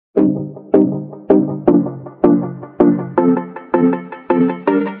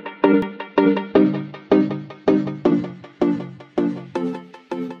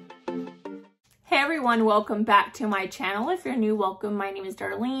everyone, welcome back to my channel. If you're new, welcome. My name is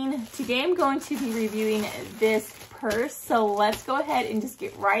Darlene. Today I'm going to be reviewing this purse, so let's go ahead and just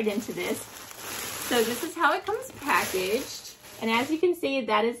get right into this. So this is how it comes packaged, and as you can see,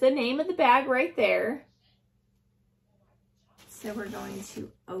 that is the name of the bag right there. So we're going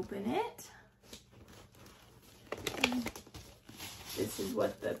to open it. This is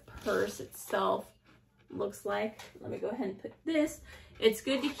what the purse itself looks like. Let me go ahead and put this. It's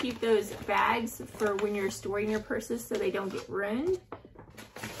good to keep those bags for when you're storing your purses so they don't get ruined.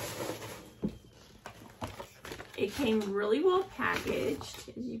 It came really well packaged,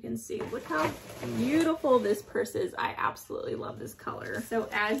 as you can see. Look how beautiful this purse is. I absolutely love this color. So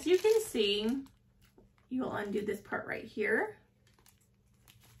as you can see, you'll undo this part right here.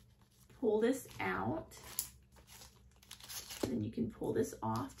 Pull this out. Then you can pull this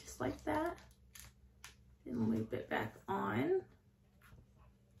off just like that. And loop it back on.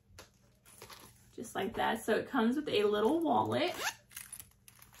 Just like that. So it comes with a little wallet.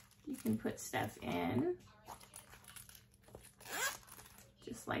 You can put stuff in.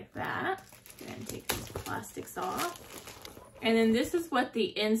 Just like that. And take these plastics off. And then this is what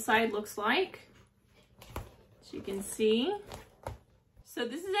the inside looks like. As you can see. So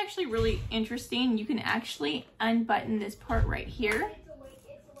this is actually really interesting. You can actually unbutton this part right here.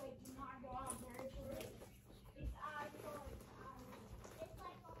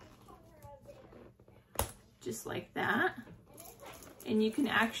 Just like that. And you can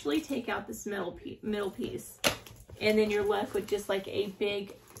actually take out this middle piece. And then you're left with just like a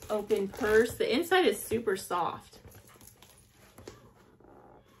big open purse. The inside is super soft.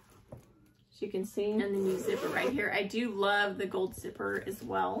 As you can see, and then you zip it right here. I do love the gold zipper as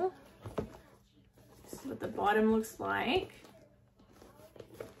well. This is what the bottom looks like.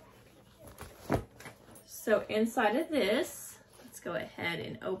 So inside of this, let's go ahead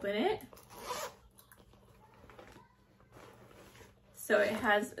and open it. So it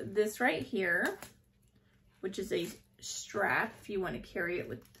has this right here, which is a strap if you want to carry it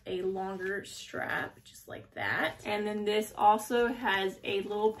with a longer strap, just like that. And then this also has a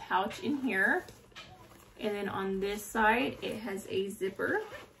little pouch in here. And then on this side, it has a zipper.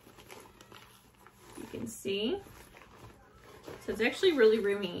 You can see. So it's actually really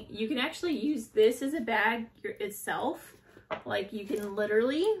roomy. You can actually use this as a bag itself. Like you can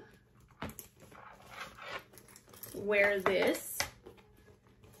literally wear this.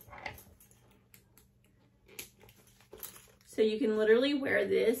 So you can literally wear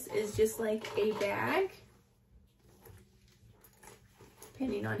this as just like a bag,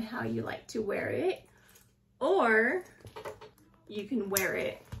 depending on how you like to wear it. Or you can wear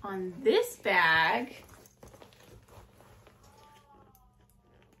it on this bag.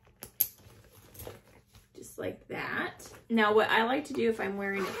 Just like that. Now what I like to do if I'm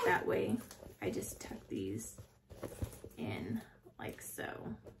wearing it that way, I just tuck these in like so.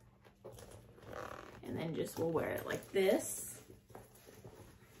 And then just we'll wear it like this.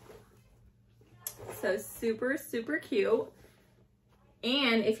 So super, super cute.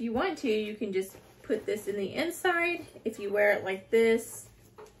 And if you want to, you can just put this in the inside. If you wear it like this,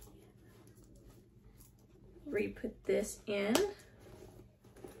 re-put this in.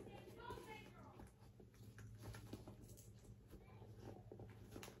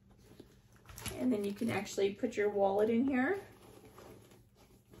 And then you can actually put your wallet in here.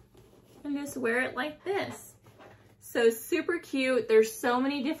 And just wear it like this. So super cute. There's so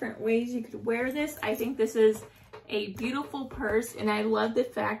many different ways you could wear this. I think this is a beautiful purse, and I love the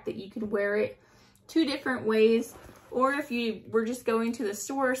fact that you can wear it two different ways. Or if you were just going to the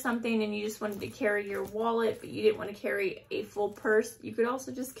store or something and you just wanted to carry your wallet, but you didn't want to carry a full purse, you could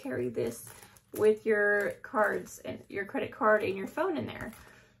also just carry this with your cards and your credit card and your phone in there.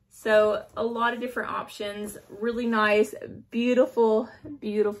 So a lot of different options. Really nice, beautiful,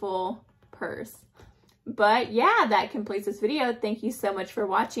 beautiful purse. But yeah, that completes this video. Thank you so much for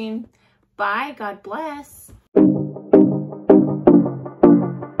watching. Bye. God bless.